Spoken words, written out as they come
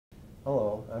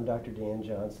Hello, I'm Dr. Dan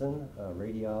Johnson, a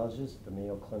radiologist at the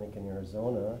Mayo Clinic in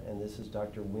Arizona, and this is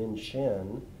Dr. Win-Kuang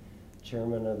Shen,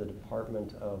 chairman of the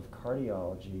Department of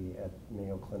Cardiology at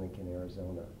Mayo Clinic in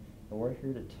Arizona. And we're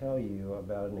here to tell you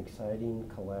about an exciting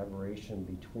collaboration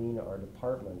between our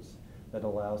departments that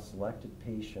allows selected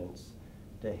patients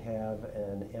to have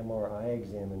an MRI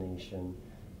examination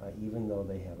even though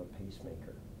they have a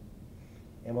pacemaker.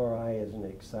 MRI is an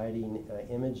exciting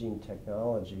imaging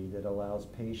technology that allows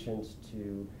patients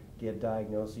to get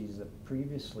diagnoses that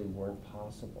previously weren't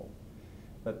possible.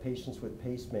 But patients with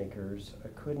pacemakers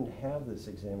couldn't have this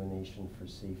examination for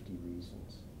safety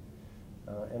reasons.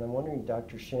 And I'm wondering,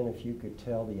 Dr. Shen, if you could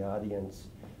tell the audience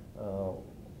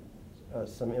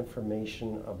some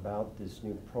information about this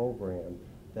new program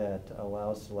that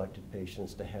allows selected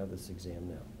patients to have this exam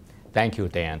now. Thank you,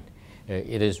 Dan.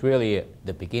 It is really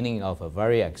the beginning of a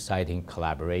very exciting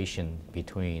collaboration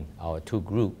between our two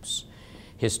groups.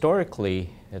 Historically,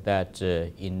 that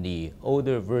in the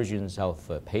older versions of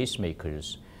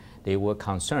pacemakers, there were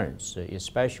concerns,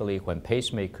 especially when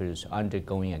pacemakers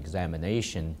undergoing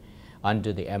examination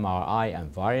under the MRI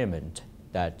environment,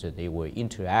 that there were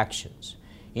interactions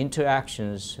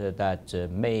that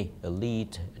may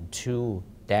lead to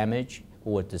damage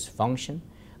or dysfunction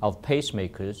of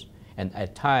pacemakers, and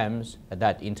at times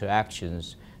that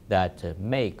interactions that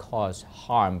may cause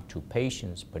harm to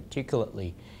patients,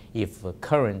 particularly if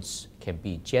currents can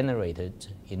be generated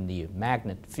in the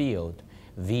magnet field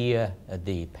via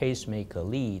the pacemaker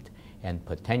lead and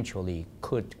potentially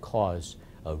could cause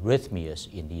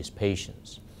arrhythmias in these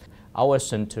patients. Our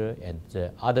center and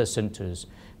other centers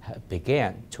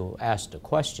began to ask the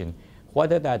question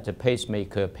whether that the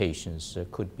pacemaker patients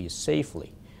could be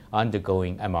safely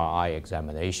undergoing MRI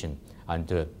examination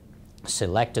under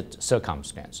selected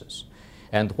circumstances.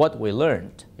 And what we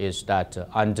learned is that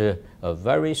under a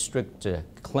very strict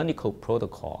clinical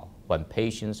protocol, when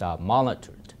patients are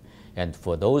monitored, and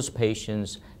for those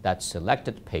patients, that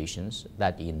selected patients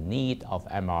that in need of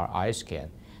MRI scan,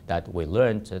 that we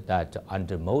learned that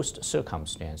under most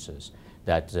circumstances,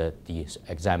 that the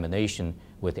examination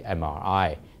with the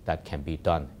MRI that can be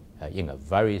done in a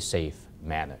very safe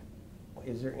manner.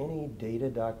 Is there any data,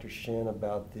 Dr. Shen,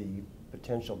 about the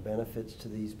potential benefits to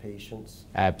these patients?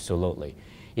 Absolutely.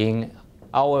 In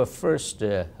our first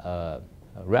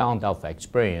round of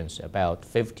experience, about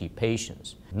 50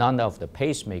 patients, none of the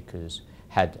pacemakers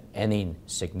had any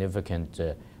significant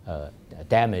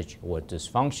damage or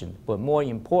dysfunction. But more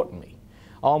importantly,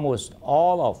 almost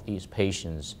all of these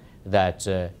patients that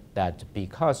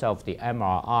because of the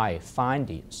MRI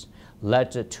findings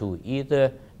led to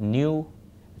either new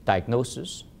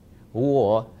diagnosis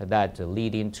or that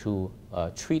leading to a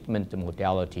treatment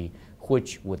modality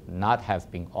which would not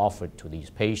have been offered to these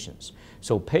patients.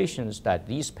 So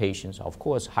these patients, of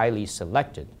course, highly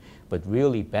selected, but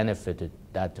really benefited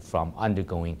from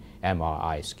undergoing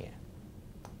MRI scan.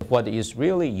 What is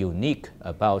really unique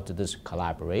about this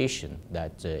collaboration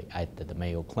at the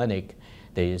Mayo Clinic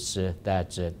is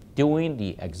that during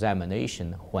the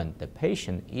examination, when the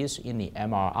patient is in the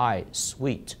MRI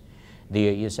suite,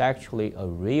 there is actually a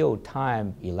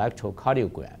real-time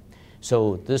electrocardiogram.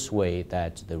 So this way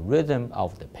that the rhythm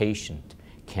of the patient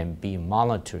can be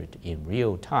monitored in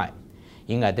real time.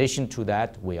 In addition to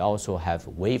that, we also have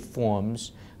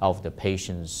waveforms of the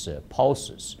patient's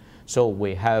pulses. So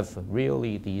we have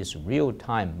really these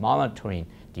real-time monitoring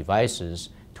devices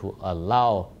to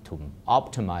allow to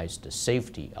optimize the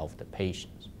safety of the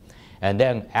patients. And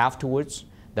then afterwards,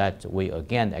 that we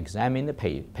again examine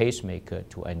the pacemaker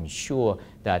to ensure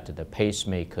that the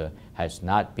pacemaker has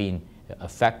not been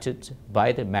affected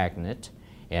by the magnet,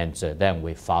 and then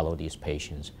we follow these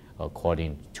patients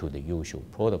according to the usual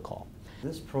protocol.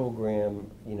 This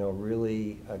program,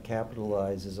 really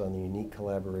capitalizes on the unique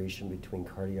collaboration between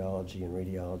cardiology and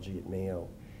radiology at Mayo.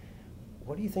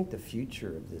 What do you think the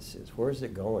future of this is? Where is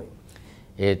it going?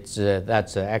 That's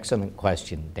an excellent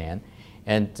question, Dan.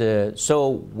 And so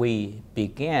we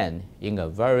began in a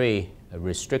very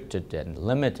restricted and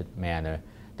limited manner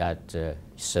that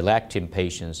selecting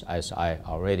patients, as I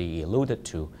already alluded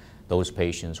to, those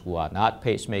patients who are not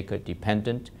pacemaker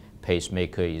dependent,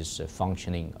 pacemaker is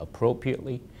functioning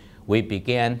appropriately. We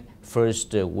began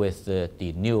first with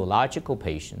the neurological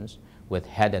patients with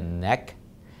head and neck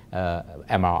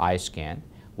MRI scan.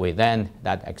 We then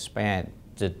expanded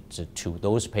to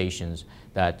those patients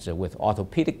that with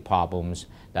orthopedic problems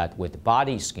that with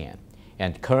body scan.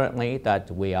 And currently that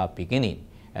we are beginning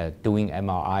doing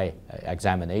MRI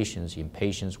examinations in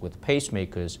patients with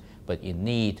pacemakers but in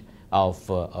need of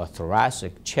a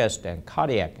thoracic, chest, and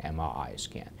cardiac MRI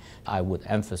scan. I would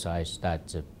emphasize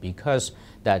that because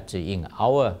that in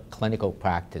our clinical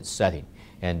practice setting,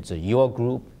 and your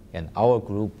group and our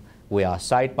group, we are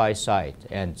side by side,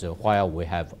 and while we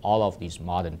have all of these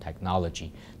modern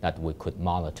technology that we could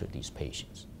monitor these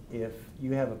patients. If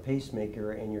you have a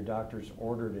pacemaker and your doctor's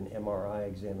ordered an MRI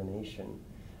examination,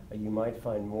 you might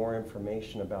find more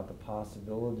information about the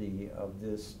possibility of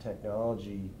this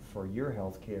technology for your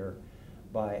healthcare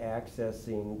by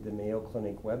accessing the Mayo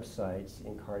Clinic websites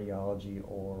in cardiology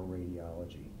or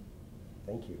radiology.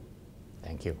 Thank you.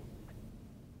 Thank you.